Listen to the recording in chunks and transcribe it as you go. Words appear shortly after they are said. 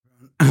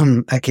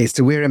Okay,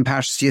 so we're in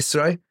Parshas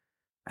Yisro,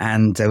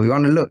 and we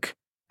want to look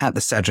at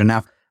the Sedra.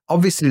 Now,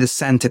 obviously, the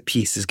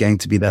centerpiece is going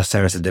to be the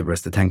Aseret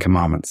HaDibros, the Ten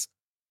Commandments.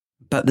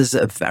 But there's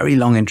a very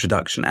long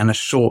introduction and a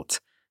short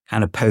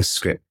kind of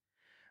postscript.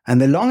 And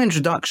the long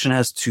introduction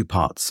has two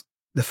parts.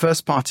 The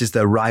first part is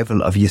the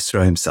arrival of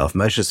Yisro himself,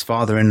 Moshe's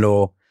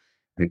father-in-law,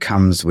 who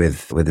comes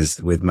with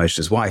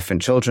Moshe's wife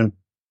and children.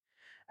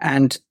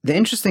 And the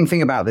interesting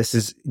thing about this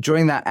is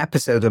during that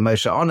episode where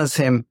Moshe honors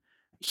him,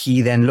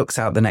 he then looks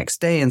out the next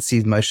day and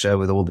sees Moshe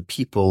with all the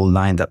people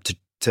lined up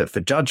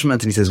for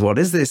judgment. And he says, what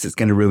is this? It's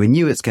going to ruin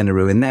you. It's going to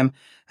ruin them.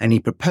 And he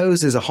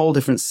proposes a whole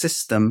different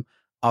system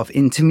of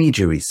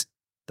intermediaries.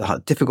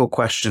 The difficult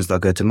questions they'll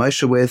go to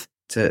Moshe with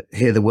to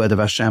hear the word of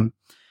Hashem.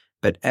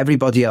 But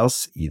everybody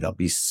else, they'll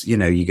be,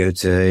 you go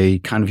to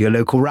kind of your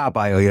local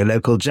rabbi or your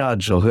local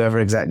judge or whoever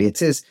exactly it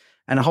is.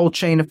 And a whole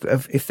chain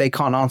of if they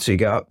can't answer, you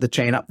go up the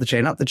chain, up the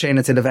chain, up the chain,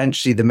 until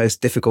eventually the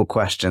most difficult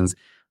questions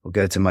will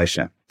go to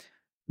Moshe.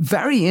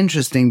 Very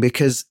interesting,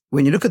 because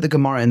when you look at the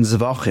Gemara in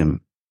Zvachim,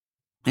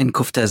 in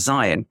Kufta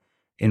Zion,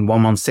 in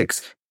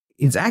 116,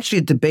 it's actually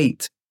a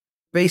debate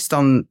based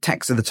on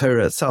text of the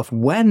Torah itself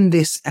when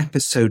this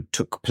episode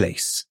took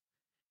place.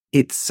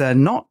 It's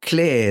not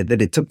clear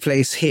that it took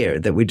place here,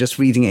 that we're just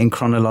reading it in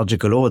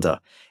chronological order.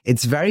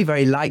 It's very,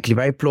 very likely,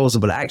 very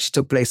plausible, it actually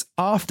took place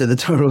after the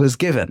Torah was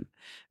given,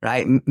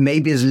 right?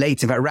 Maybe as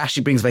late. In fact,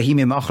 Rashi brings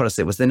Vahimi Macharos,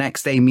 it was the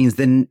next day, means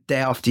the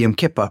day after Yom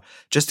Kippur,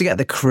 just to get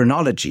the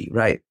chronology,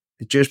 right?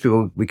 The Jewish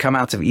people, we come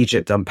out of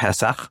Egypt on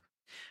Pesach.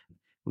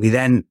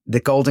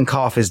 The golden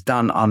calf is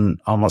done on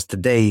almost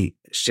today,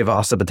 Shiva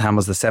Asa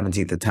B'Tammuz, the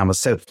 17th of Tammuz.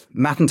 So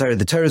Matan Torah,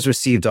 the Torah is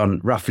received on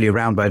roughly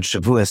around where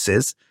Shavuos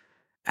is.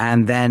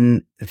 And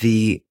then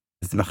the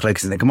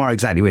Machlokes in the Gemara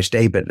exactly which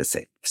day, but let's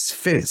say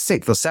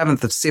 6th or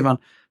 7th of Sivan.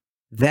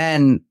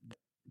 Then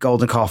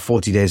golden calf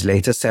 40 days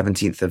later,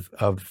 17th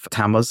of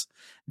Tammuz.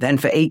 Then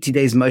for 80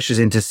 days, Moshe's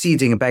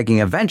interceding and begging,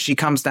 eventually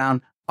comes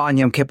down on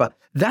Yom Kippur.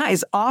 That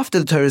is after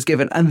the Torah is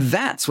given, and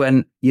that's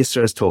when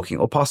Yisro is talking,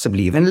 or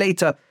possibly even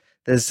later.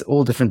 There's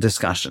all different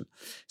discussion.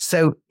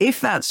 So if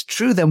that's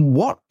true, then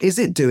what is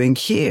it doing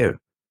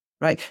here?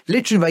 Right?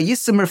 Literally, by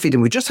Yisro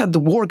Merfidim, we just had the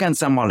war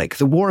against Amalek,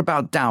 the war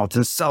about doubt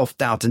and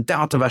self-doubt and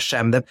doubt of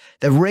Hashem.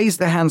 They've raised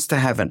their hands to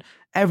heaven.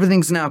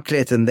 Everything's now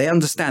clear to them. They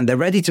understand. They're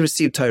ready to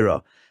receive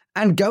Torah.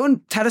 And go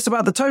and tell us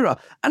about the Torah.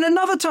 And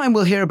another time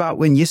we'll hear about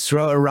when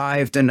Yisro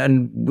arrived and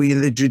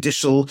the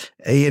judicial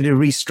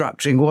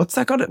restructuring. What's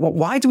that got?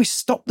 Why do we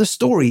stop the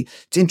story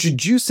to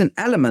introduce an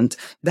element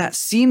that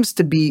seems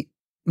to be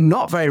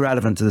not very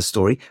relevant to the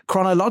story,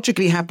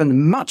 chronologically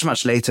happened much,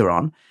 much later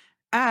on,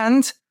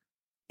 and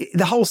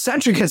the whole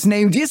century gets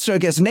named, Yisro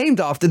gets named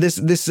after this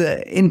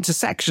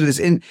intersection,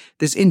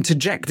 this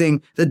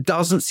interjecting that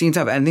doesn't seem to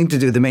have anything to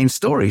do with the main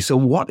story. So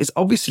what is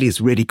obviously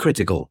is really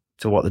critical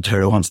to what the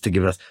Torah wants to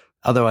give us.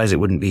 Otherwise, it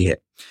wouldn't be here.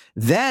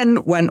 Then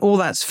when all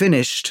that's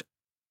finished,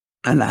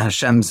 and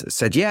Hashem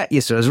said, yeah,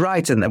 Yisro is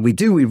right, and we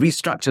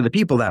restructure the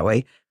people that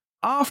way.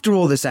 After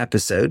all this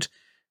episode,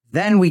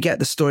 then we get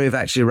the story of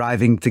actually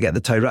arriving to get the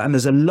Torah. And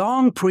there's a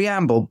long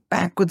preamble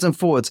backwards and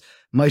forwards.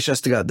 Moshe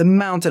has to go up the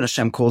mountain.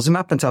 Hashem calls him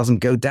up and tells him,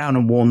 go down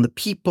and warn the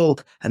people,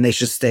 and they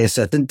should stay a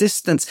certain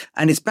distance.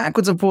 And it's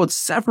backwards and forwards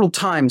several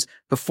times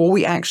before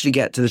we actually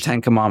get to the Ten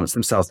Commandments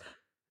themselves.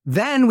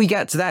 Then we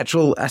get to the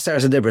actual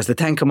Aseret HaDibros, the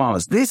Ten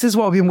Commandments. This is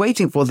what we've been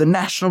waiting for, the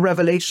national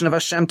revelation of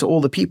Hashem to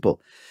all the people.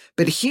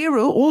 But here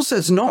also,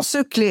 it's not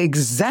so clear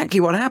exactly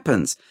what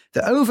happens.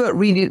 The overt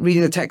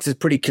reading the text is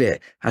pretty clear.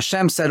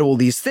 Hashem said all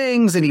these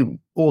things, and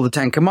all the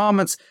Ten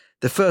Commandments.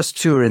 The first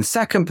two are in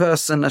second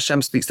person.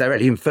 Hashem speaks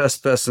directly in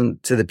first person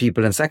to the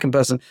people in second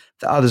person.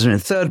 The others are in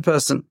third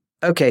person.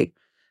 Okay.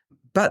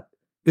 But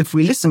if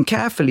we listen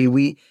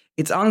carefully,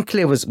 it's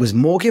unclear. Was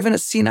more given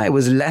at Sinai?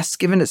 Was less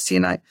given at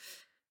Sinai?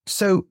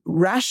 So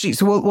Rashi,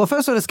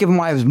 first of all, let's give him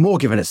why it was more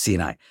given at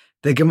Sinai.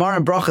 The Gemara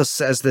in Brachos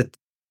says that,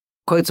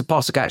 quotes a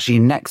pasuk actually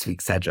in next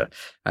week's Sedra.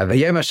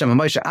 Vayom Hashem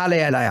Moshe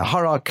alei alei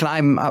hara,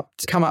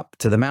 come up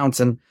to the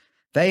mountain.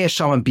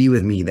 Vayasham, and be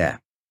with me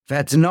there.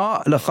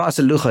 V'etna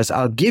lachas luchos,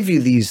 I'll give you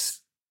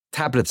these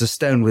tablets of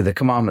stone with the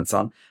commandments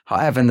on.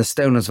 However, and the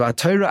stone was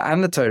Torah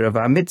and the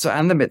Torah, mitzvah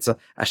and the mitzvah,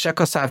 asher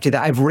kosavti,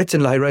 that I've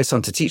written lahiros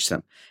on to teach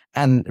them.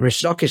 And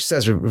Rish Lakish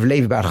says, Rav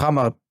Levi Bar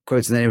Chama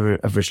quotes the name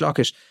of Rish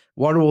Lakish.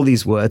 What are all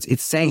these words?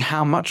 It's saying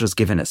how much was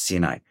given at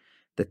Sinai.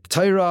 The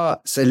Torah,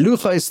 so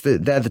luchos,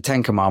 they're the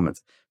Ten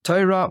Commandments.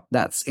 Torah,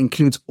 that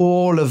includes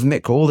all of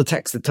Mikra, all the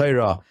texts of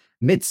Torah.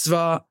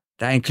 Mitzvah,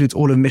 that includes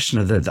all of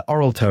Mishnah, the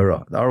oral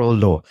Torah, the oral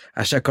law.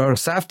 Asher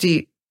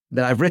Safti,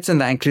 that I've written,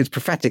 that includes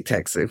prophetic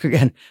texts.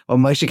 Again, when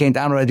Moshe came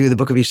down, what I do the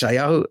book of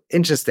Yeshayahu,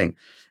 interesting.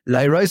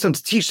 Lairoson,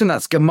 to teach them,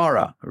 that's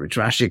Gemara, which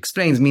Rashi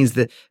explains means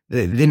that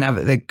they didn't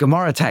have the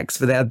Gemara text,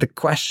 but they had the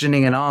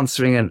questioning and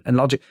answering and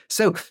logic.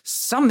 So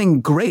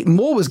something great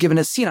more was given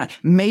at Sinai.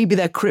 Maybe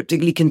they're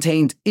cryptically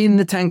contained in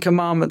the Ten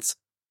Commandments.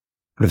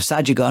 Rav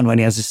Sajigan, when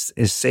he has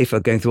his sefer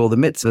going through all the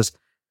mitzvahs,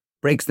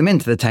 breaks them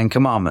into the Ten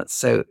Commandments.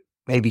 So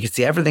maybe you can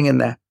see everything in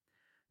there.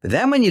 But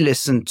then when you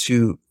listen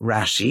to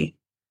Rashi,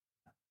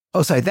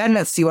 Oh, sorry. Then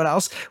let's see what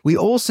else. We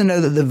also know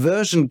that the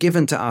version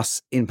given to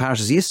us in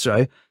Parashas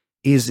Yisro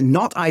is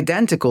not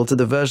identical to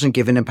the version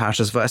given in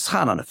Parashas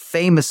Va'eschanan.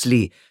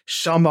 Famously,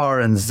 Shamar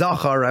and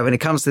Zachar, right? When it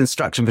comes to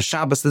instruction for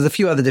Shabbos, there's a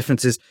few other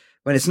differences.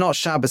 When it's not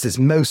Shabbos, it's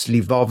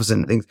mostly Vovs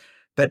and things.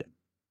 But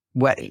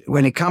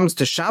when it comes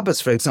to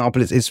Shabbos, for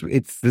example,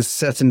 there's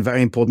certain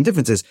very important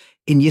differences.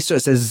 In Yisro,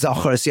 it says,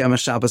 Zachar es yom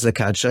Shabbos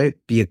lekadsho,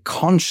 be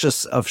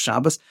conscious of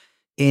Shabbos.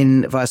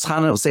 In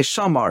Va'eschanan, it will say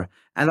Shamar.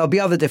 And there'll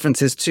be other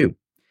differences too.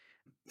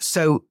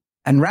 So,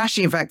 and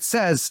Rashi, in fact,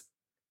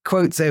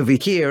 quotes over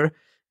here,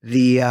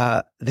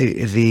 says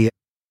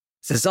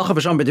Zachar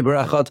v'sham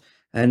b'dibur echad,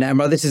 and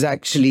this is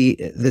actually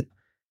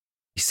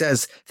he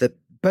says that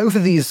both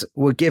of these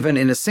were given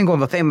in a single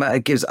v'chema.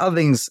 It gives other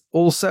things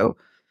also,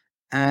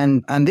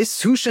 and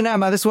this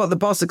hushanema. This is what the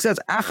pasuk says: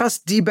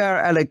 Achas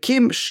diber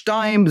elakim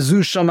shtaim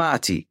zu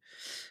shamati.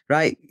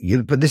 Right,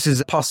 but this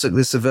is a pasuk.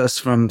 This is a verse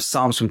from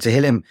Psalms from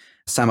Tehillim,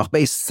 Samach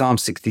Beis, Psalm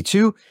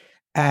 62,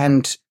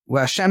 and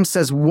where Hashem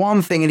says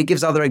one thing and he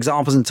gives other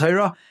examples in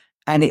Torah,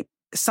 and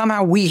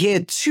somehow we hear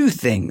two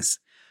things.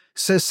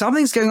 So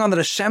something's going on that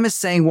Hashem is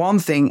saying one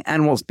thing,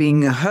 and what's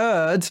being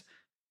heard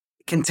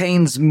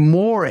contains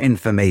more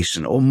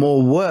information or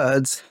more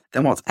words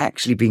than what's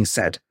actually being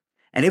said.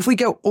 And if we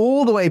go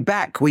all the way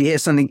back, we hear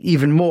something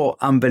even more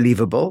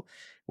unbelievable,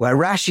 where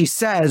Rashi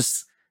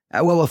says,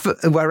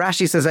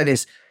 like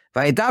this,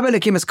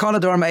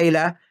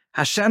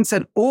 Hashem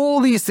said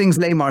all these things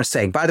Lamar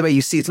saying. By the way,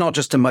 you see, it's not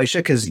just to Moshe,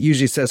 because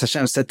usually it says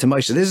Hashem said to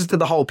Moshe. This is to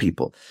the whole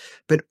people.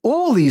 But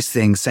all these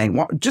things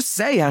saying, just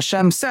say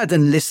Hashem said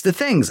and list the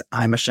things.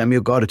 I'm Hashem,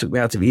 your God, who took me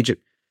out of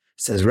Egypt.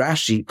 Says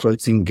Rashi,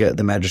 quoting the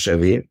Medrash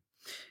over here,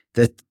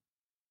 that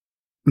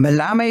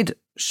Melamed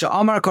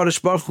Sha'amar Kodesh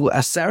Baruch Hu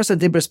Aseres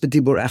Adibros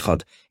B'dibur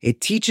Echad.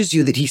 It teaches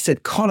you that he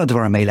said Kol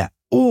Advarim Eila,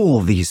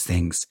 all these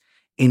things,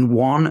 in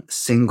one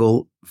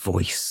single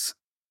voice.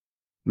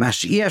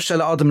 Mashiach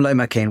shel Adam lo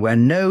makain, where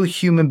no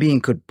human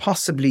being could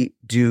possibly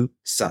do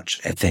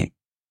such a thing.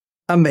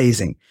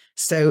 Amazing.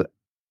 So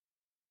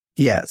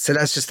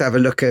let's just have a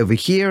look over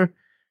here.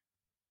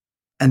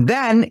 And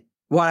then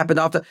what happened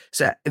after?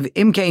 So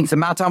Imkain to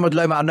Matamud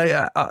lo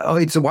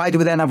so why do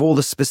we then have all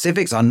the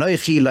specifics?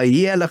 Anoichi lo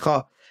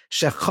yelecha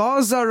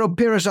shechazar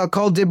upirish al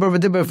kol dibur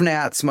v'dibur v'nei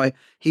atzmai.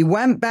 He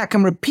went back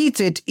and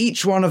repeated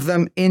each one of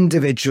them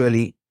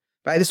individually.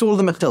 Right? This is all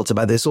the Mechilta,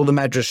 by this, all the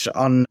Medrash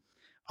on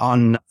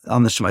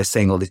the Shema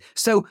saying all this.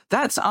 So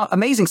that's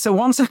amazing. So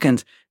 1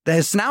 second,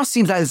 there's now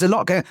seems like there's a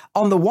lot going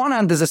on. The one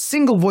hand, there's a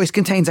single voice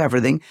contains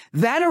everything,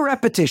 then a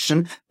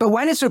repetition, but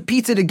when it's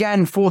repeated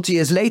again 40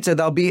 years later,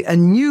 there'll be a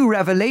new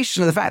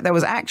revelation of the fact there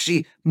was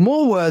actually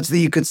more words that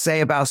you could say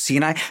about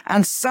Sinai,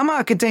 and somehow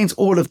it contains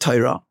all of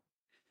Torah.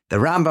 The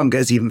Rambam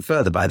goes even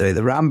further, by the way.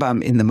 The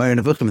Rambam in the Moreh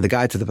Nevuchim, the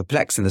Guide to the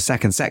Perplexed, in the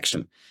second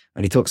section,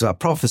 when he talks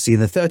about prophecy in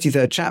the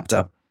 33rd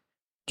chapter,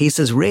 he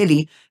says,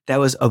 really, there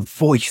was a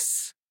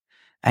voice.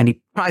 And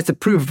he tries to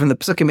prove from the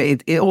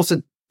Psukim, it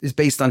also is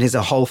based on his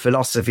whole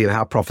philosophy of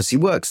how prophecy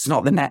works. It's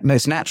not the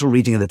most natural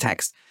reading of the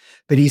text.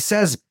 But he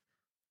says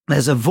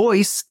there's a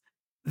voice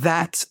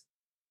that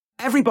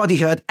everybody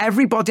heard,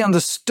 everybody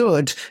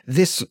understood.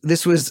 This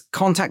was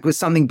contact with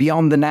something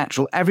beyond the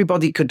natural.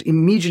 Everybody could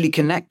immediately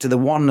connect to the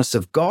oneness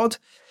of God,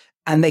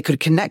 and they could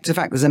connect to the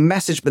fact there's a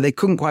message, but they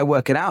couldn't quite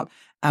work it out.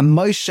 And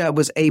Moshe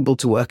was able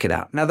to work it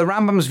out. Now, the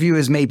Rambam's view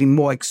is maybe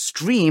more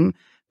extreme,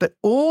 but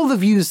all the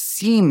views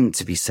seem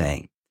to be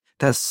saying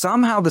that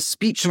somehow the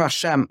speech of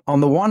Hashem, on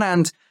the one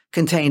hand,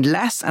 contained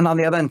less, and on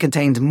the other hand,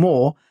 contained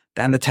more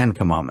than the 10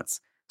 Commandments.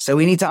 So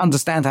we need to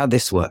understand how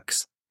this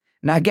works.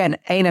 Now, again,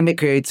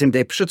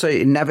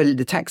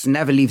 the text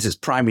never leaves its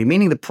primary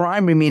meaning. The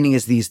primary meaning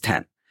is these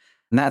 10.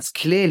 And that's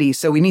clearly,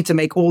 so we need to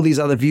make all these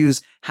other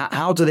views.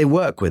 How do they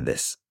work with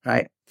this,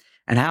 right?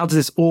 And how does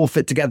this all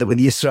fit together with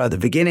Yisro at the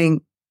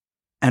beginning?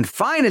 And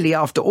finally,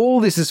 after all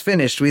this is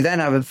finished, we then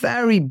have a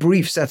very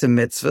brief set of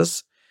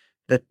mitzvahs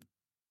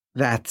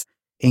that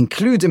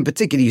include, in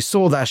particular, you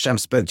saw that Hashem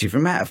spoke to you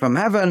from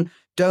heaven,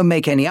 don't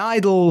make any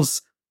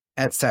idols,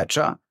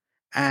 etc.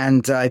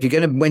 And if you're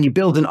going to, when you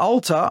build an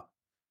altar,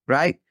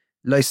 right?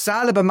 By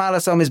the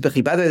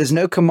way, there's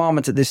no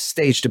commandment at this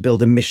stage to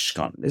build a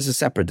mishkan. This is a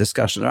separate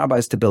discussion. The rabbi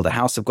is to build a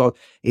house of God.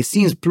 It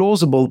seems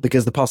plausible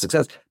because the pasuk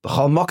says,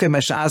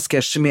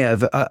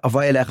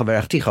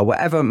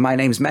 wherever my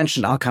name is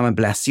mentioned, I'll come and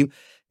bless you.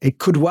 It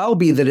could well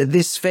be that at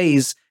this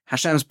phase,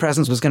 Hashem's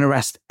presence was going to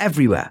rest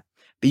everywhere.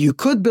 But you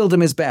could build a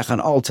mizbech, an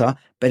altar,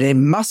 but it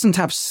mustn't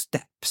have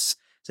steps.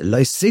 So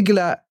lo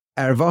sigla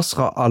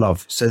ervoscha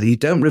alav, so that you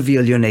don't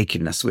reveal your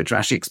nakedness, which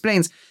Rashi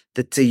explains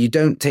that you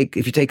don't take,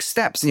 if you take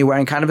steps and you're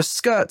wearing kind of a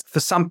skirt,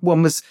 for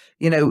someone was,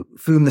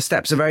 for whom the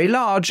steps are very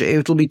large,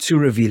 it'll be too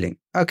revealing.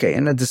 Okay,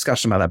 and a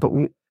discussion about that.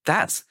 But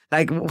that's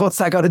like, what's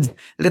that got a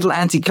little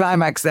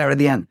anticlimax there at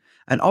the end?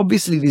 And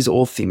obviously these are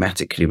all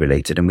thematically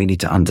related and we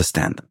need to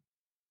understand them.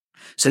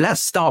 So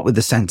let's start with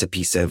the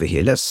centerpiece over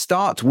here. Let's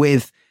start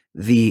with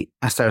the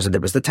Aseres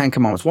HaDibros, the 10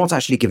 Commandments, what's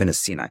actually given as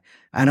Sinai.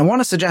 And I want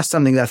to suggest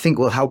something that I think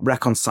will help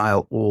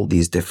reconcile all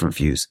these different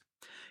views.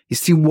 You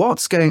see,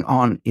 what's going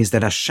on is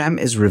that Hashem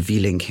is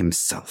revealing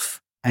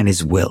himself and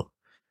his will.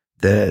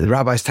 The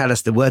rabbis tell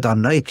us the word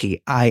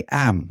Anochi, I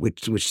am,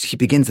 which he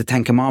begins the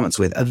Ten Commandments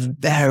with, a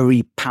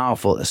very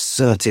powerful,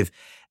 assertive,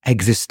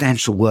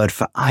 existential word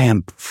for I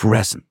am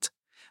present.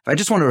 If I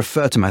just want to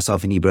refer to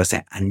myself in Hebrew, I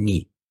say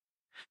Ani.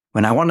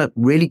 When I want to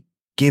really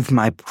give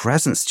my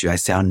presence to you, I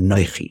say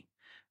Anochi,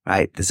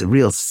 right? There's a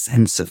real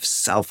sense of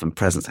self and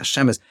presence.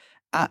 Hashem is,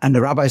 and the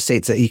rabbis say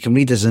you can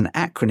read it as an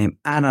acronym,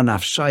 Ana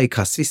Nafshai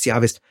Kasvisi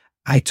Avis.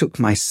 I took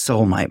my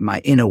soul,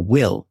 my inner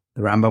will.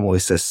 The Rambam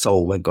always says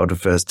soul when God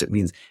refers to it.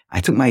 Means I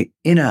took my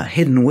inner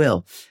hidden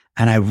will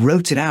and I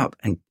wrote it out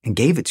and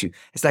gave it to you.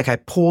 It's like I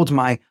poured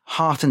my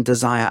heart and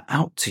desire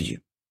out to you.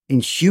 In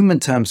human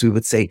terms, we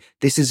would say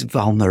this is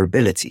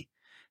vulnerability.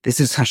 This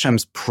is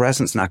Hashem's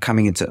presence now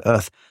coming into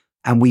earth.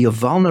 And we are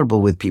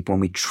vulnerable with people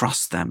and we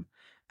trust them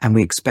and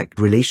we expect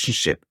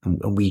relationship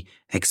and we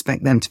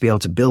expect them to be able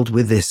to build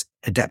with this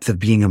a depth of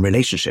being in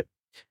relationship.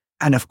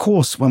 And of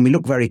course, when we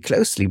look very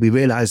closely, we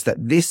realize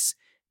that this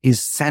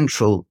is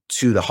central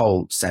to the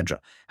whole Sedra.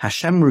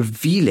 Hashem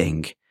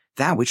revealing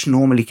that which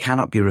normally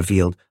cannot be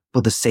revealed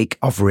for the sake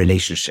of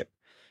relationship.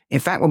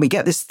 In fact, when we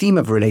get this theme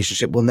of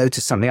relationship, we'll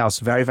notice something else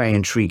very, very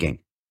intriguing.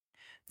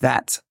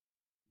 That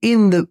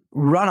in the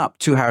run-up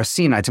to Har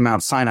Sinai, to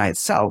Mount Sinai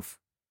itself,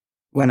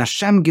 when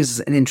Hashem gives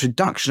us an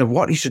introduction of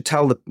what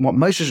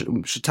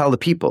Moshe should tell the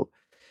people.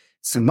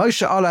 So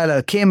Moshe Ala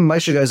Elokim,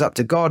 Moshe goes up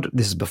to God.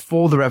 This is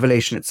before the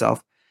revelation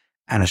itself.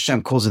 And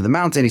Hashem calls him the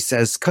mountain. He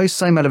says, this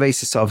is what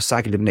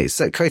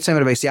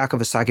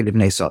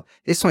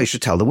you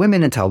should tell the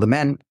women and tell the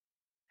men.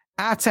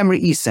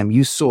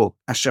 You saw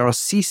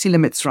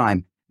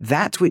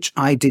that which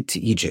I did to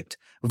Egypt.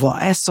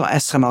 I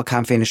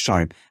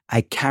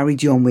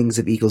carried you on wings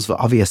of eagles,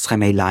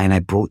 and I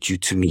brought you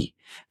to me.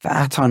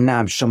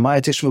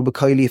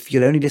 If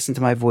you'll only listen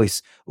to my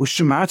voice,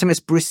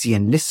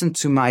 and listen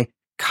to my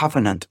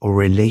covenant or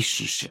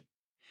relationship.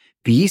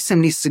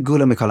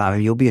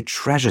 You'll be a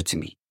treasure to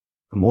me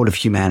from all of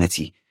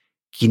humanity.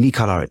 Right? You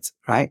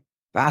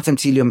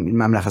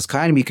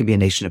can be a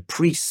nation of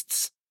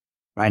priests.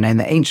 Right? Now, in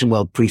the ancient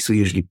world, priests were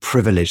usually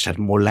privileged, had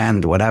more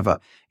land or whatever.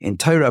 In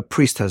Torah, a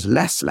priest has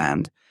less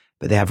land,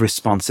 but they have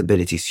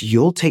responsibilities.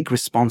 You'll take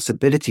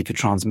responsibility for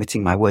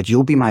transmitting my word.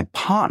 You'll be my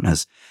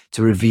partners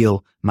to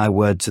reveal my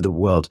word to the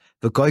world.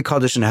 The Goy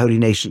Kodesh and a holy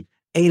nation.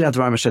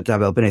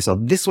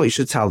 This is what you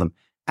should tell them.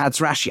 Adds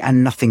Rashi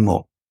and nothing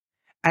more.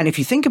 And if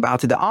you think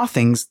about it, there are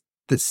things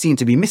that seem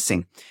to be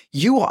missing.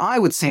 You or I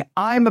would say,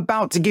 I'm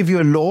about to give you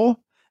a law.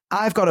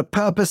 I've got a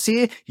purpose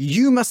here.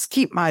 You must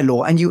keep my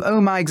law and you owe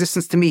my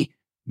existence to me.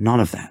 None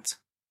of that.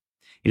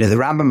 The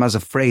Rambam has a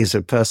phrase for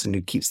a person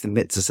who keeps the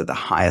mitzvahs at the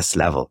highest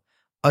level.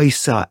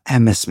 Oisa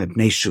emes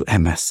mibneshu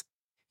emes.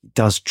 He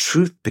does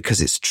truth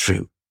because it's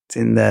true. It's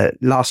in the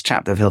last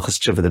chapter of Hilchos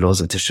Teshuvah, the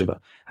laws of Teshuvah,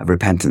 of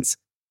repentance.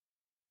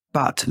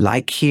 But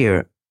like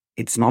here,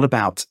 it's not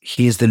about,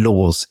 here's the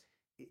laws.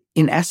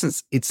 In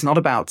essence, it's not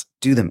about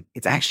do them.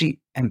 It's actually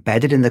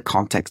embedded in the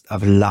context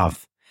of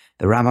love.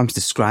 The Rambam's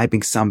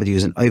describing somebody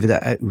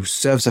who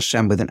serves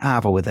Hashem with an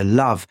av or with a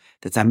love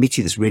that's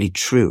amiti, that's really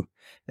true.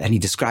 And he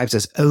describes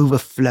as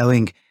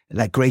overflowing,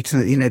 like greater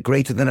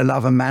than a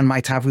love a man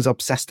might have who's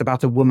obsessed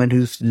about a woman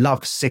who's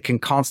love sick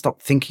and can't stop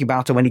thinking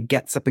about her when he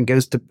gets up and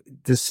goes to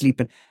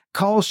sleep. And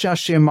Kol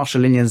Shashir Moshe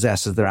Linyan Zeh,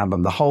 says the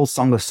Rambam. The whole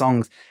Song of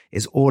Songs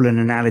is all an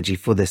analogy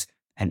for this.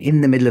 And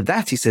in the middle of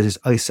that, he says,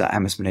 Oisa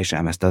Amas Manesha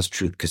Amas, does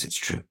truth because it's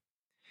true.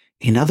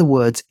 In other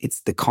words,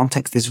 the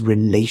context is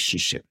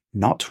relationship,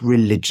 not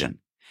religion.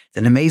 It's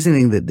an amazing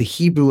thing that the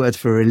Hebrew word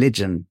for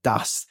religion,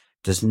 das,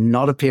 does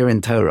not appear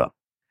in Torah.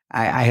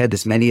 I heard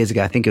this many years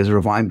ago. I think it was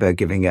Rav Weinberg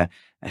giving a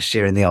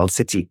shir in the Old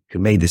City who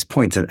made this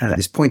point. And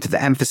this point of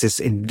the emphasis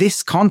in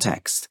this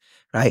context,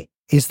 right,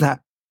 is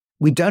that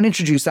we don't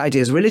introduce the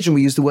idea as religion.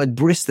 We use the word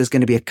bris. There's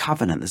going to be a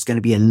covenant. There's going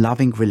to be a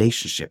loving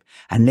relationship.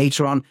 And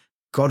later on,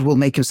 God will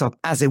make himself,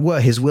 as it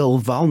were, his will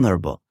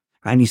vulnerable.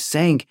 Right? And he's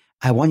saying,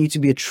 I want you to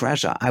be a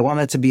treasure. I want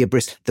there to be a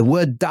bris. The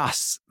word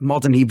das,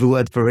 modern Hebrew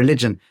word for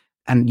religion,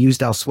 and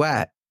used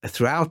elsewhere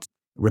throughout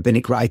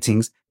rabbinic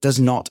writings, does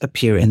not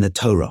appear in the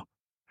Torah.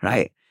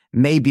 Right?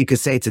 Maybe you could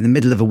say it's in the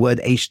middle of a word,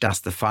 eish das,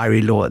 the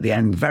fiery law at the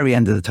end, very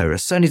end of the Torah.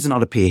 Certainly does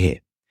not appear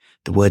here.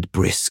 The word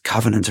bris,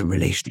 covenant and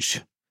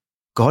relationship.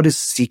 God is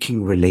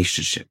seeking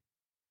relationship.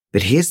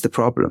 But here's the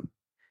problem.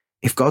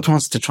 If God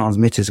wants to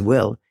transmit his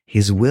will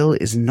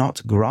is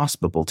not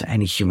graspable to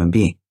any human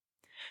being.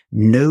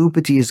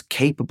 Nobody is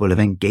capable of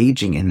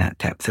engaging in that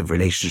depth of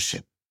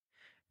relationship.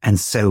 And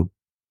so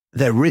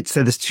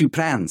there's two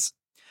plans.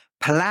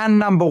 Plan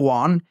number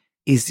one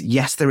is,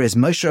 yes, there is.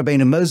 Moshe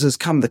Rabbeinu, Moses,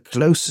 come the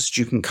closest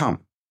you can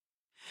come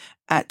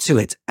to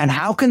it. And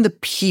how can the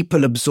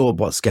people absorb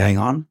what's going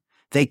on?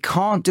 They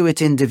can't do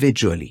it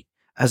individually.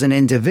 As an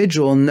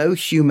individual, no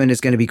human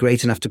is going to be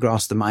great enough to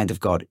grasp the mind of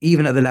God,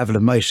 even at the level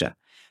of Moshe.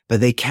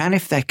 But they can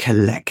if they're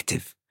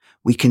collective.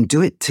 We can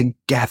do it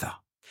together.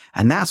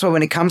 And that's why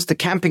when it comes to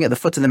camping at the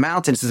foot of the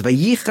mountain, it says,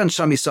 Vayichan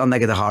Sham Yisrael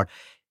neged har.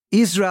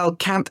 Israel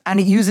camped, and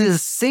it uses a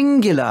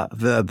singular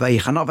verb,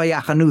 vayicha, not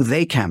vayachanu,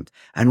 they camped.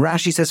 And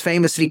Rashi says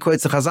famously,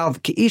 quotes the Chazal,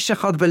 K'ish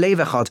echad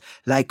b'lev echad,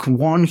 like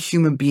one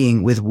human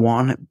being with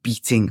one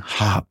beating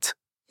heart.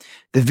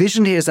 The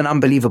vision here is an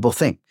unbelievable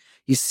thing.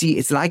 You see,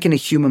 it's like in a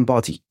human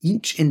body.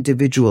 Each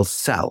individual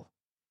cell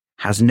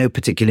has no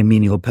particular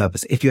meaning or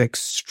purpose. If you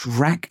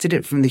extracted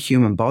it from the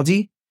human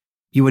body,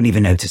 you wouldn't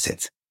even notice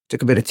it.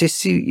 Took a bit of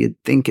tissue, you'd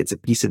think it's a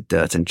piece of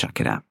dirt and chuck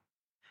it out.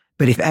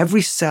 But if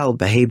every cell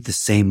behaved the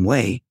same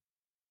way,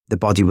 the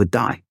body would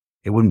die.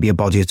 It wouldn't be a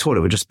body at all. It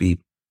would just be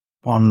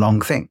one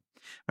long thing,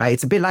 right?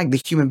 It's a bit like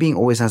the human being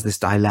always has this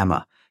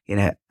dilemma.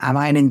 Am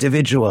I an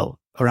individual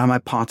or am I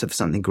part of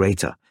something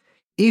greater?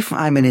 If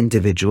I'm an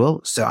individual,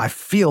 so I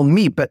feel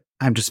me, but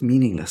I'm just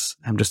meaningless.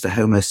 I'm just a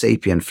Homo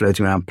sapien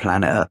floating around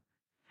planet Earth.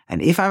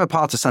 And if I'm a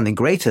part of something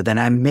greater, then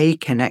I may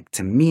connect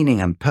to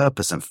meaning and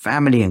purpose and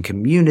family and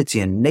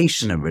community and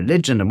nation and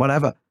religion and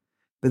whatever.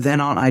 But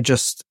then aren't I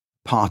just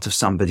part of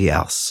somebody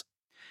else?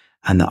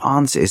 And the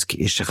answer is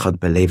K'ish echad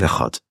b'lev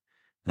echad,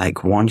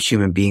 like one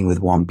human being with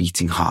one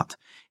beating heart.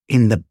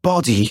 In the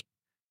body,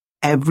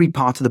 every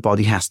part of the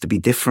body has to be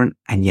different,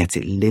 and yet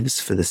it lives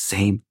for the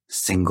same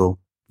single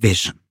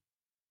vision.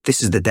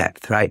 This is the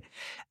depth, right?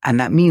 And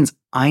that means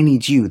I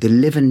need you. The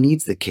liver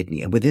needs the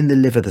kidney, and within the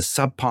liver, the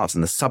subparts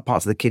and the subparts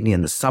of the kidney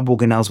and the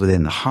suborganelles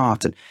within the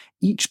heart, and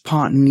each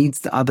part needs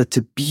the other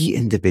to be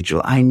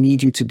individual. I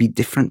need you to be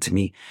different to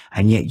me,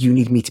 and yet you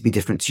need me to be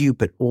different to you,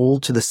 but all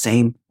to the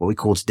same, what we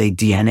call today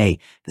DNA,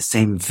 the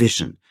same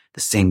vision,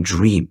 the same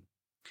dream.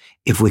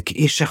 If we're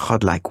k'ish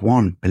echad, like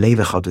one, b'lev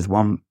echad, with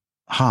one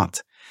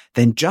heart,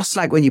 then just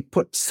like when you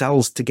put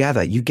cells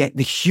together, you get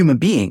the human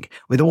being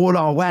with all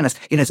our awareness.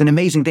 It's an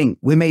amazing thing.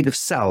 We're made of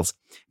cells.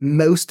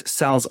 Most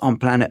cells on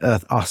planet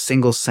Earth are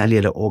single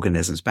cellular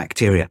organisms,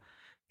 bacteria.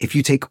 If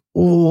you take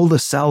all the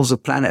cells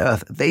of planet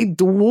Earth, they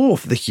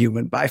dwarf the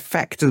human by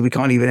factors we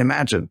can't even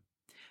imagine.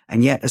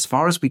 And yet, as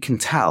far as we can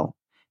tell,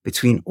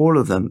 between all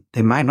of them,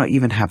 they might not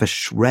even have a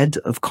shred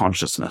of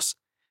consciousness.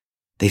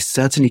 They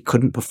certainly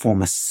couldn't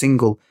perform a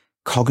single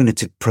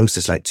cognitive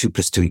process like 2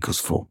 + 2 =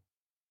 4.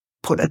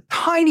 Put a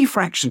tiny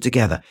fraction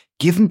together,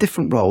 give them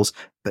different roles,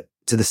 but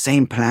to the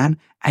same plan,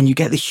 and you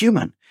get the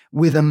human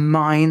with a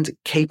mind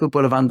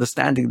capable of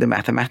understanding the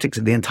mathematics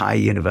of the entire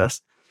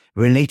universe,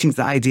 relating to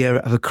the idea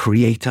of a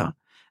creator,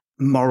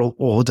 moral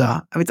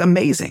order. It's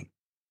amazing.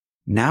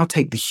 Now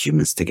take the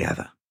humans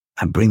together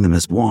and bring them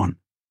as one.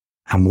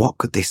 And what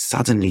could they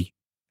suddenly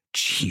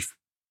achieve?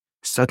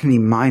 Suddenly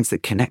minds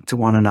that connect to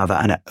one another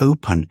and are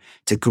open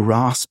to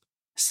grasp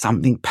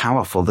something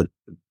powerful, that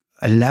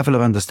a level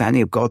of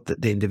understanding of God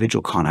that the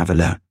individual can't have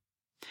alone.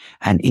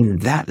 And in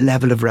that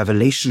level of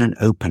revelation and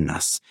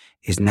openness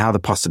is now the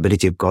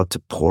possibility of God to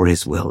pour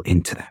his will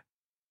into them.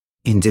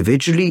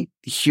 Individually,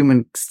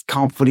 humans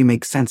can't fully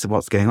make sense of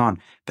what's going on,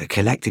 but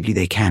collectively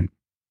they can.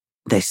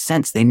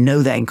 They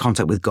know they're in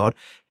contact with God.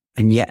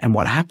 And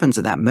what happens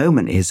at that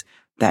moment is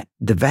that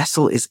the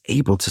vessel is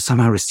able to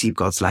somehow receive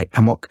God's light.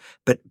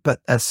 But at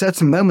a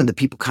certain moment, the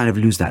people kind of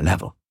lose that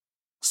level.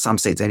 Some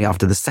say it's only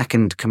after the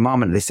second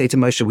commandment. They say to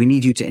Moshe, we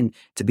need you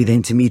to be the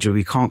intermediary.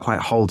 We can't quite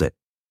hold it.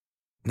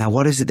 Now,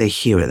 what is it they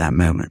hear at that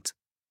moment?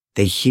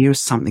 They hear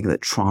something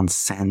that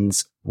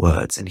transcends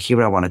words. And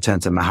here I want to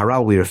turn to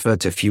Maharal, we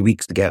referred to a few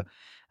weeks ago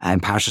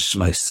in Parashas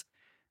Shmos,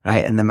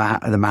 right? And the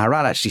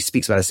Maharal actually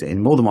speaks about this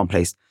in more than one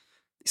place.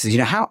 He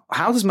says, how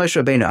does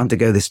Moshe Rabbeinu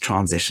undergo this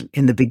transition?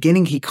 In the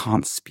beginning, he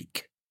can't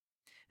speak.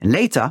 And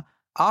later,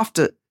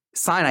 after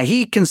Sinai,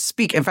 he can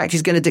speak. In fact,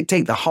 he's going to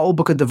dictate the whole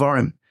book of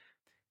Devarim,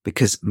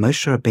 because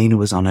Moshe Rabbeinu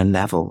was on a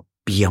level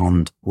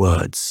beyond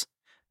words,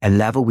 a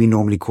level we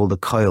normally call the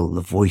koil,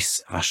 the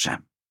voice of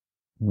Hashem.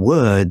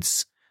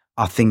 Words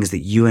are things that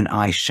you and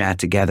I share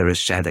together as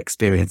shared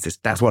experiences.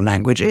 That's what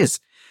language is.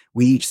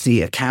 We each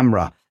see a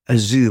camera, a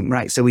Zoom,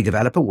 right? So we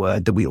develop a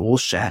word that we all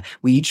share.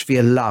 We each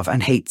feel love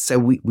and hate. So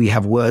we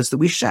have words that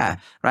we share,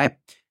 right?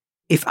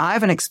 If I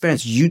have an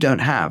experience you don't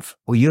have,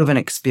 or you have an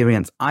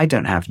experience I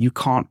don't have, you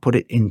can't put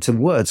it into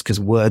words, because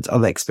words are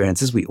the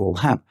experiences we all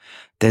have.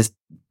 There's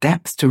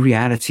depth to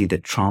reality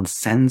that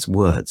transcends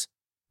words.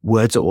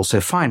 Words are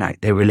also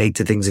finite. They relate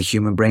to things a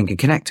human brain can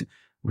connect to.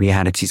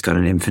 Reality's got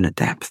an infinite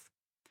depth.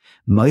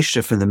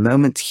 Moshe, from the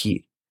moment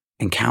he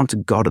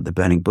encountered God at the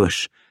burning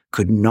bush,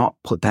 could not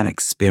put that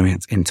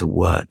experience into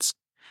words.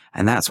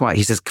 And that's why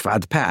he says,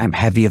 Kvad peh, I'm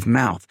heavy of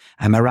mouth.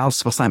 I'm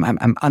aroused, I'm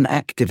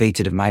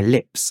unactivated of my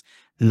lips.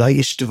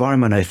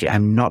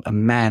 I'm not a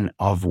man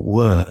of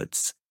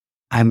words.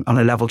 I'm on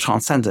a level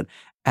transcendent.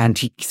 And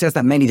he says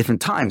that many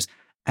different times.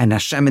 And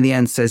Hashem in the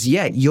end says,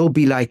 you'll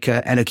be like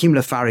Elokim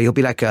leFaro, you'll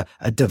be like a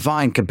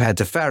divine compared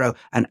to Pharaoh.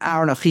 And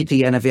Aaron,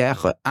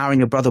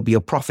 your brother will be your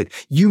prophet.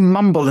 You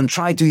mumble and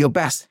try to do your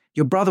best.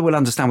 Your brother will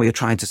understand what you're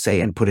trying to say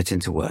and put it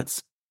into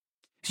words.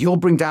 So you'll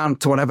bring down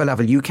to whatever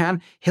level you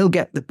can. He'll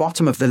get the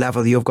bottom of the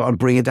level that you've got and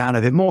bring it down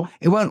a bit more.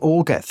 It won't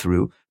all get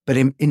through, but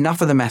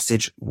enough of the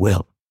message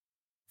will.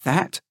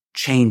 That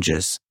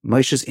changes.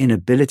 Moshe's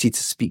inability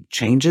to speak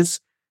changes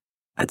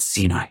at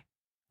Sinai.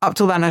 Up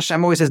till then,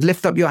 Hashem always says,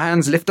 lift up your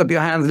hands, lift up your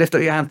hands, lift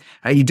up your hands.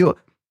 And you do it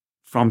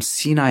from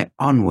Sinai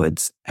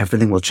onwards,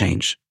 everything will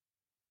change.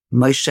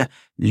 Moshe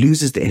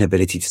loses the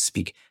inability to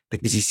speak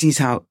because he sees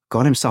how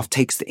God himself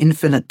takes the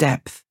infinite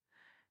depth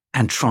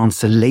and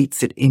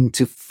translates it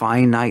into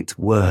finite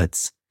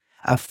words.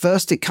 At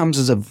first, it comes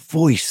as a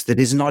voice that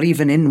is not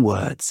even in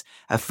words.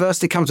 At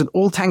first, it comes with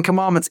all 10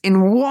 commandments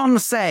in one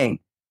saying.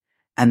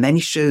 And then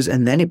he shows,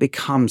 and then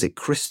it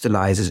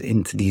crystallizes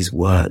into these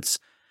words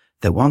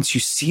that once you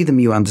see them,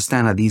 you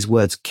understand how these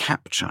words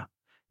capture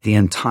the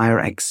entire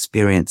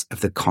experience of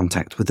the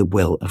contact with the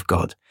will of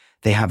God.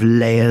 They have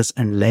layers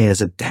and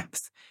layers of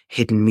depth,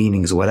 hidden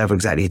meanings, or whatever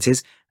exactly it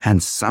is.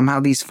 And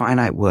somehow these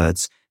finite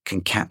words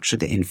can capture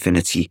the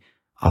infinity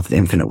of the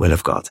infinite will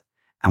of God.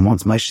 And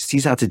once Moshe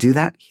sees how to do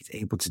that, he's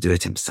able to do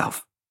it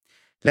himself.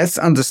 Let's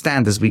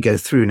understand as we go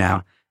through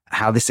now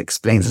how this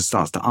explains and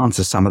starts to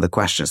answer some of the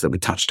questions that we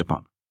touched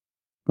upon.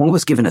 What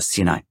was given at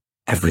Sinai?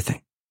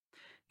 Everything.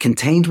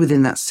 Contained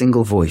within that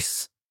single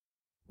voice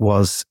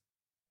was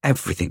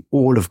everything,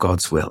 all of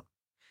God's will.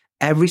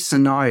 Every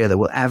scenario that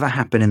will ever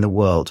happen in the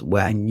world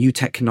where a new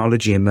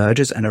technology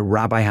emerges and a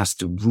rabbi has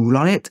to rule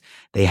on it,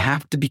 they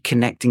have to be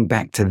connecting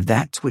back to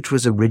that which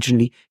was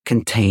originally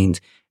contained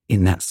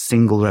in that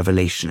single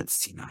revelation at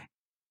Sinai.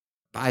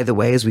 By the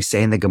way, as we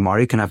say in the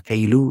Gemara, you can have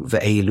Eilu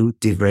ve'Eilu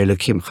divrei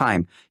Elokim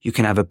chaim. You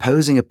can have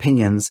opposing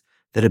opinions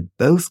that are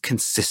both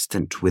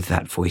consistent with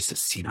that voice at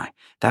Sinai.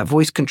 That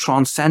voice can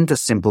transcend a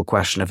simple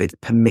question of it's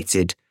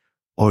permitted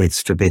or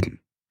it's forbidden.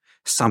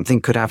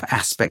 Something could have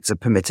aspects of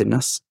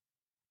permittedness,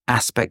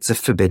 aspects of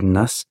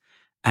forbiddenness,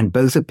 and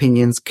both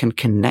opinions can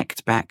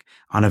connect back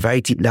on a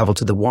very deep level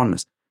to the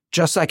oneness.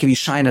 Just like if you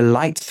shine a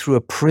light through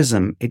a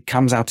prism, it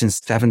comes out in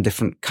 7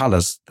 different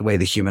colors, the way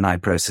the human eye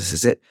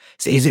processes it.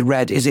 So is it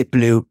red? Is it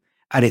blue?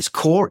 At its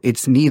core,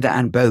 it's neither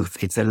and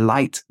both. It's a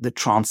light that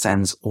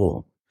transcends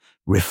all.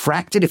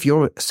 Refracted, if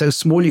you're so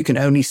small you can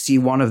only see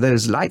one of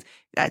those lights,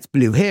 that's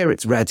blue here,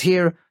 it's red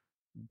here,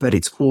 but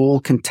it's all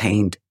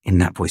contained in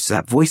that voice. So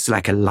that voice is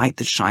like a light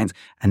that shines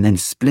and then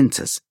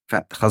splinters. In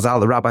fact, Chazal,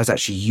 the rabbis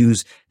actually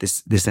use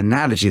this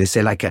analogy. They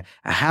say like a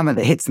hammer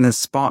that hits and the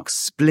sparks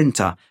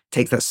splinter,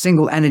 takes that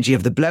single energy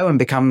of the blow and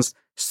becomes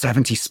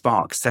 70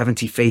 sparks,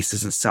 70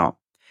 faces and so on.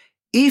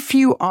 If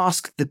you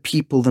ask the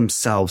people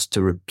themselves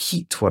to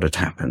repeat what had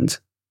happened,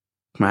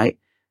 right,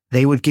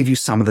 they would give you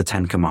some of the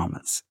 10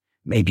 commandments.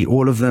 Maybe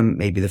all of them,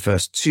 maybe the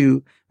first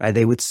 2, right?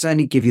 They would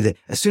certainly give you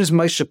as soon as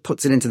Moshe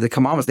puts it into the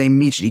commandments, they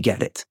immediately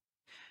get it.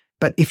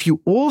 But if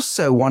you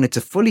also wanted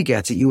to fully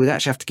get it, you would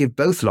actually have to give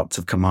both lots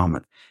of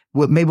commandment.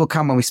 Maybe we'll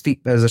come when we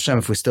speak, Be'ez Hashem,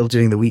 if we're still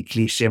doing the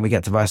weekly shir and we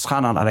get to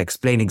Vayischanan, I'll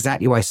explain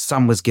exactly why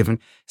some was given,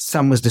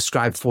 some was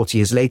described 40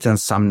 years later and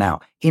some now.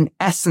 In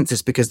essence,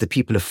 it's because the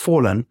people have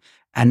fallen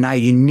and now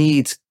you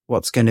need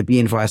what's going to be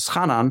in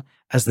Vayischanan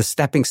as the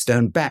stepping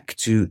stone back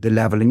to the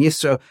level in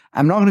Yisro.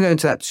 I'm not going to go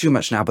into that too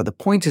much now, but the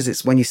point is,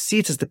 it's when you see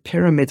it as the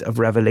pyramid of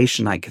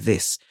revelation like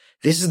this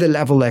is the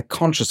level they're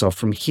conscious of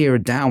from here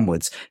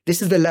downwards.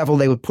 This is the level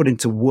they would put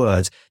into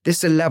words. This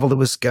is the level that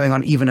was going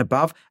on even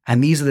above,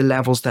 and these are the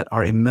levels that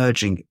are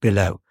emerging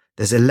below.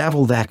 There's a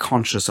level they're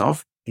conscious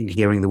of in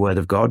hearing the word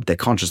of God. They're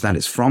conscious that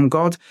it's from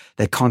God.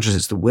 They're conscious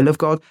it's the will of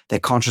God. They're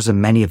conscious of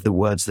many of the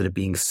words that are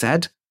being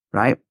said,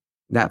 right?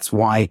 That's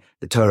why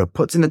the Torah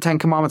puts in the 10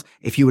 commandments.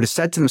 If you would have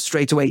said to them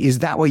straight away, is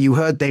that what you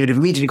heard? They would have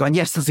immediately gone,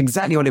 yes, that's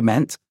exactly what it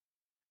meant.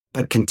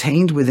 But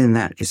contained within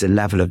that is a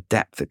level of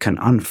depth that can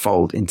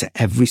unfold into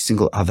every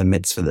single other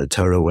mitzvah that the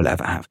Torah will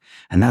ever have.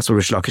 And that's what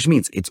Rish Lakish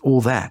means. It's all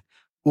there.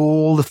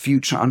 All the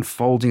future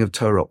unfolding of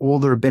Torah, all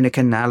the rabbinic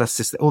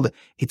analysis,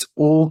 it's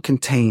all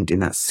contained in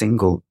that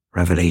single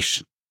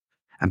revelation.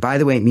 And by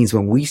the way, it means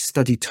when we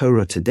study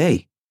Torah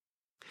today,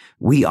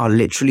 we are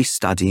literally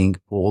studying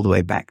all the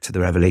way back to the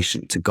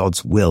revelation, to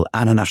God's will.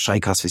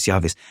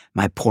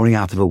 My pouring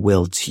out of a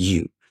will to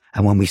you.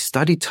 And when we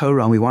study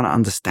Torah and we want to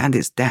understand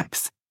its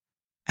depth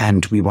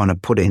and we want to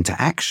put it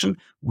into action,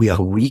 we are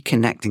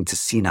reconnecting to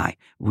Sinai,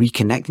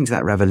 reconnecting to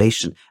that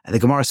revelation. And the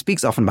Gemara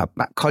speaks often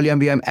about Kol Yom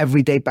B'Yom,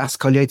 every day, Bas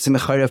Kol Yotzei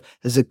Mechorev.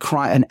 There's a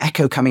cry, an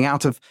echo coming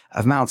out of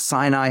Mount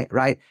Sinai,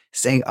 right?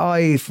 Saying,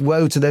 oh,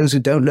 woe to those who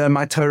don't learn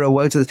my Torah,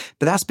 woe to this.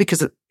 But that's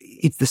because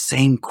it's the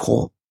same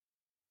call.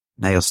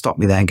 Now you'll stop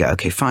me there and go,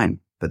 okay,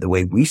 fine. But the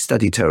way we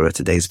study Torah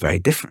today is very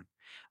different.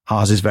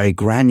 Ours is very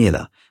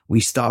granular. We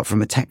start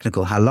from a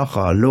technical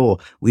halacha, a law.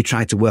 We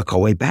try to work our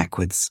way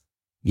backwards.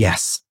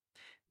 Yes,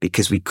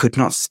 because we could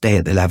not stay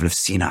at the level of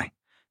Sinai.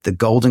 The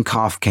golden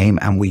calf came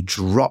and we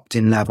dropped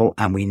in level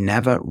and we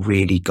never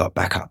really got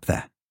back up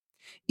there.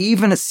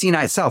 Even at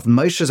Sinai itself,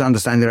 Moshe's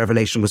understanding of the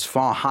revelation was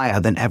far higher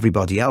than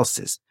everybody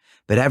else's.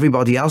 But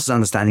everybody else's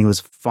understanding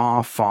was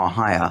far, far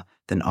higher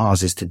than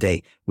ours is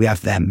today. We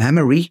have their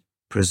memory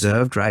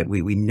preserved, right?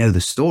 We know the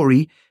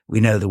story. We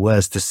know the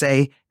words to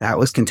say. That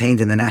was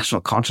contained in the national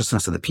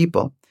consciousness of the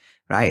people,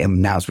 right?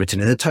 And now it's written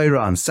in the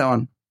Torah and so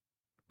on.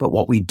 But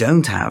what we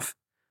don't have,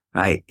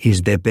 right,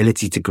 is the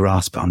ability to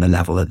grasp it on the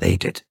level that they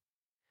did.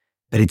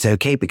 But it's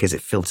okay because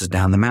it filters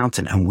down the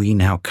mountain and we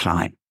now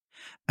climb.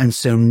 And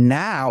so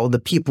now the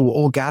people were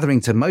all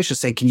gathering to Moshe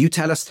saying, can you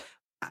tell us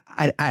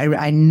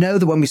I know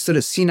that when we stood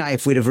at Sinai,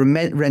 if we'd have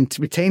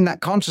retained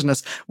that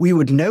consciousness, we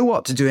would know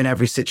what to do in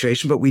every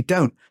situation, but we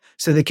don't.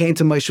 So they came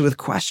to Moshe with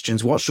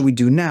questions. What should we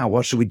do now?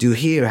 What should we do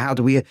here? How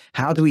do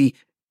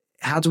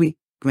we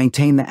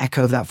maintain the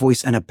echo of that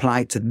voice and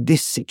apply it to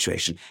this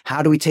situation?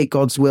 How do we take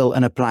God's will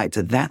and apply it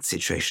to that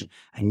situation?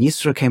 And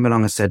Yisro came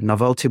along and said,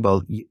 Naval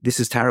Tibol, this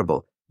is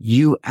terrible.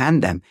 You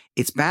and them.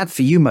 It's bad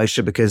for you,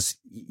 Moshe, because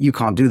you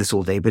can't do this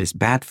all day, but it's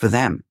bad for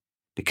them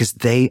because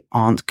they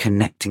aren't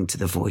connecting to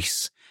the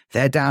voice.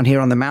 They're down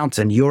here on the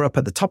mountain. You're up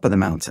at the top of the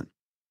mountain,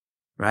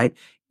 right?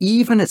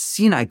 Even at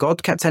Sinai,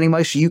 God kept telling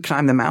Moshe, you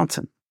climb the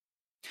mountain.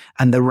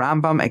 And the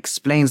Rambam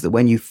explains that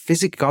when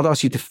God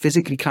asks you to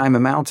physically climb a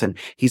mountain,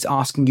 he's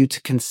asking you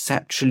to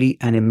conceptually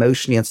and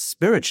emotionally and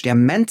spiritually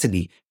and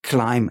mentally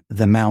climb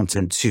the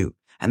mountain too.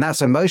 And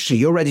that's emotionally,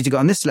 you're ready to go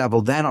on this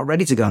level. They're not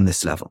ready to go on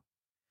this level.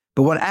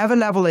 But whatever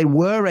level they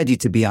were ready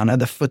to be on at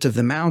the foot of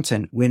the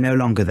mountain, we're no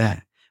longer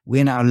there.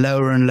 We're now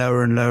lower and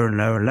lower and lower and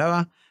lower and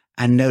lower.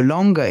 And no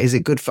longer is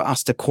it good for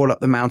us to call up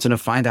the mountain and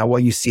find out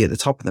what you see at the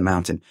top of the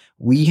mountain.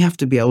 We have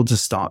to be able to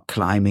start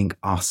climbing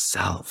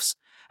ourselves.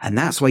 And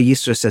that's why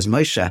Yisro says,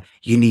 Moshe,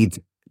 you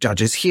need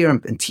judges here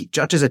and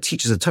judges are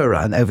teachers of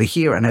Torah and over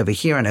here and over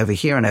here and over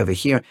here and over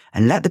here,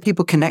 and let the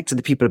people connect to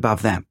the people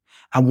above them.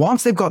 And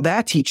once they've got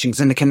their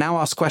teachings and they can now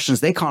ask questions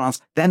they can't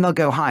ask, then they'll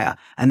go higher.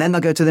 And then they'll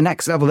go to the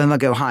next level, then they'll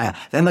go higher.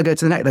 Then they'll go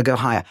to the next, they'll go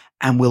higher.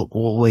 And we'll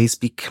always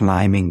be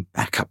climbing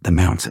back up the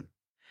mountain.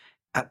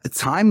 At the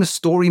time, the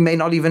story may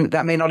not even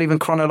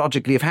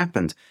chronologically have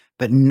happened.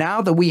 But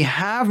now that we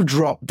have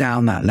dropped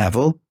down that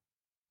level,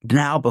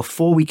 now,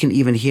 before we can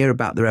even hear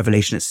about the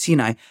revelation at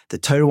Sinai, the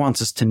Torah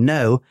wants us to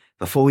know,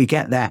 before we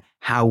get there,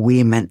 how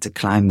we're meant to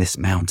climb this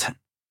mountain.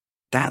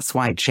 That's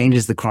why it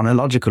changes the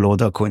chronological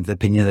order, according to the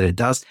opinion that it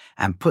does,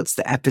 and puts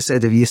the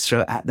episode of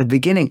Yisro at the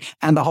beginning.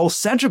 And the whole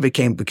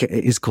Sedra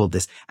is called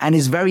this. And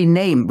his very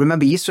name,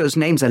 remember, Yisro's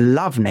names are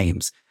love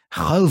names.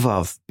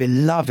 Chovav,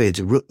 beloved,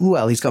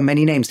 Ru'uel, he's got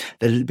many names,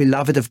 the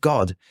beloved of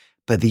God.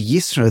 But the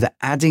Yisro, the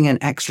adding an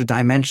extra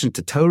dimension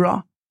to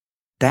Torah,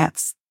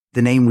 that's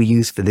the name we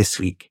use for this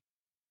week.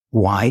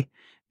 Why?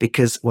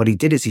 Because what he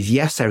did is he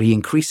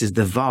increases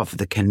the Vav,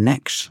 the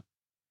connection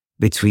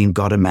between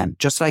God and man.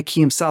 Just like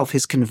he himself,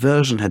 his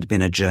conversion had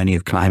been a journey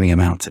of climbing a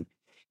mountain.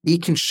 He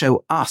can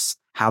show us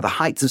how the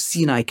heights of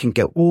Sinai can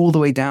go all the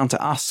way down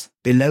to us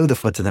below the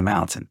foot of the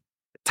mountain.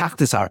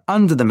 Tachtis are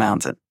under the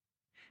mountain,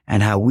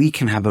 and how we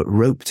can have a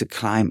rope to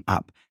climb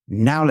up.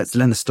 Now let's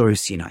learn the story of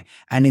Sinai.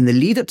 And in the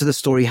lead up to the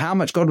story, how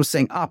much God was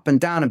saying up and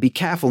down and be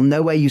careful,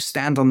 know where you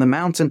stand on the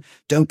mountain.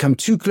 Don't come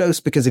too close,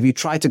 because if you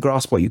try to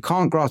grasp what you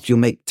can't grasp, you'll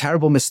make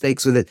terrible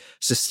mistakes with it.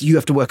 So you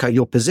have to work out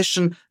your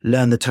position,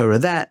 learn the Torah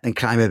there, then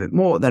climb a bit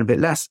more, then a bit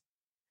less.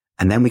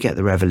 And then we get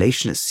the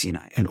revelation of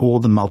Sinai and all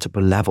the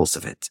multiple levels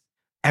of it.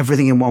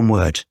 Everything in one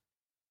word,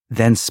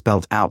 then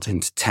spelled out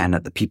into 10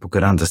 that the people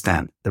could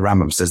understand. The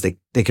Rambam says they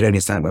could only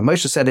understand it when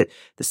Moshe said it.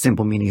 The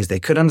simple meaning is they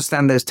could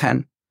understand those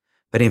 10.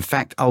 But in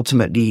fact,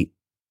 ultimately,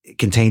 it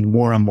contained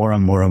more and more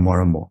and more and more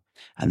and more.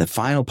 And the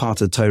final part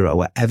of Torah,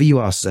 wherever you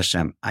are, says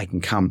Hashem, I can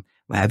come.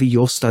 Wherever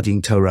you're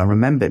studying Torah,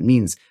 remember, it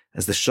means,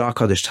 as the Shah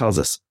Kodesh tells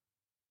us,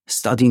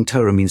 studying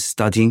Torah means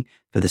studying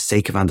for the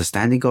sake of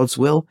understanding God's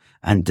will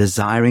and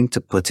desiring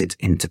to put it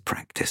into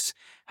practice.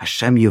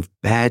 Hashem, you've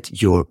bared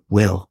your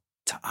will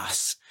to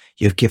us.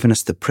 You've given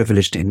us the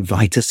privilege to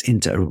invite us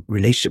into a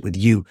relationship with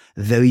you,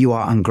 though you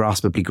are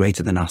ungraspably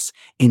greater than us.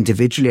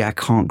 Individually, I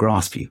can't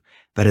grasp you,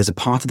 but as a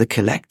part of the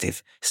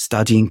collective,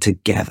 studying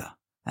together.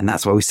 And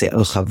that's why we say,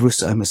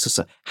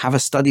 have a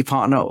study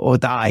partner or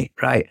die,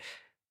 right?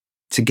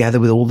 Together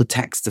with all the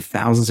texts of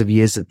thousands of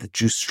years of the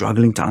Jews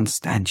struggling to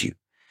understand you.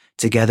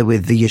 Together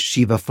with the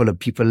yeshiva full of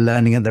people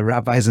learning and the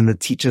rabbis and the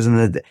teachers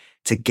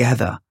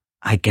together,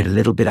 I get a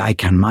little bit,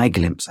 my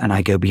glimpse, and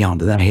I go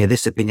beyond. And then I hear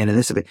this opinion and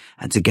this opinion.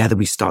 And together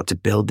we start to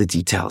build the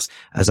details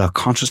as our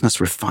consciousness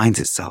refines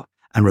itself,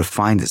 and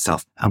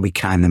we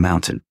climb the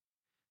mountain.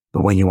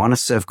 But when you want to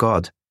serve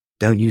God,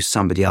 don't use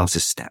somebody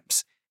else's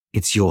steps.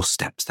 It's your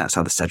steps. That's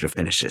how the Sedra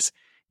finishes.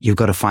 You've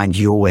got to find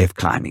your way of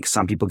climbing.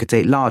 Some people can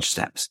take large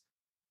steps.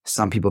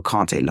 Some people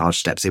can't take large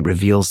steps. It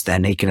reveals their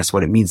nakedness.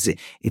 What it means,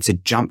 it's a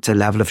jump to a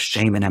level of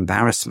shame and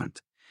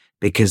embarrassment,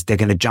 because they're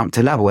going to jump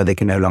to a level where they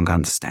can no longer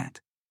understand.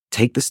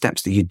 Take the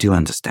steps that you do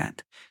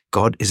understand.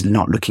 God is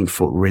not looking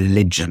for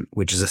religion,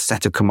 which is a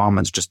set of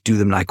commandments. Just do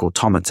them like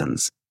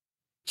automatons.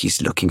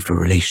 He's looking for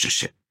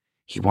relationship.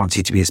 He wants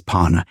you to be his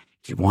partner.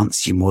 He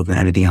wants you more than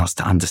anything else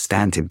to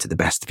understand him to the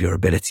best of your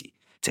ability,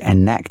 to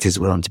enact his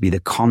will and to be the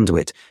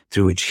conduit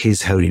through which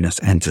his holiness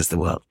enters the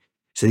world.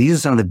 So these are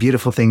some of the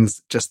beautiful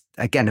things, just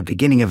again, a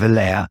beginning of a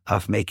layer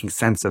of making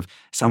sense of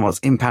somewhat's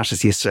in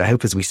Parshas Yisro. I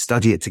hope as we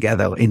study it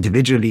together or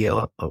individually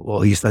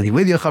or you study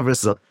with your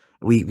chavros,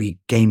 we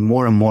gain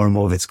more and more and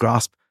more of its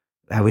grasp.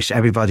 I wish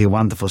everybody a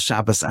wonderful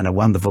Shabbos and a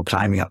wonderful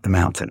climbing up the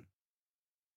mountain.